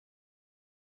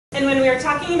And when we are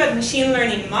talking about machine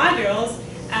learning modules,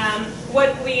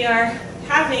 what we are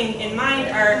having in mind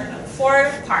are 4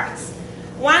 parts.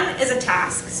 One is a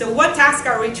task. So what task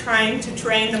are we trying to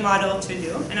train the model to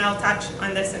do? And I'll touch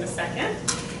on this in a second.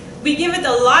 We give it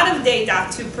a lot of data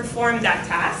to perform that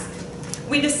task.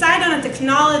 We decide on a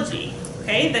technology,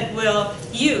 okay, that we'll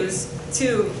use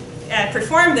to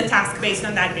perform the task based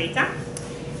on that data.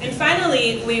 And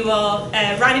finally, we will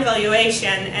run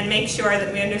evaluation and make sure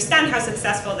that we understand how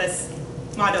successful this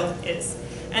model is.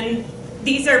 And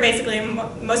these are basically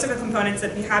most of the components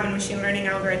that we have in machine learning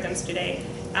algorithms today.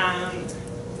 And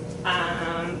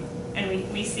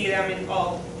we see them in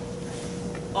all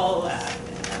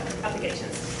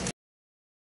applications.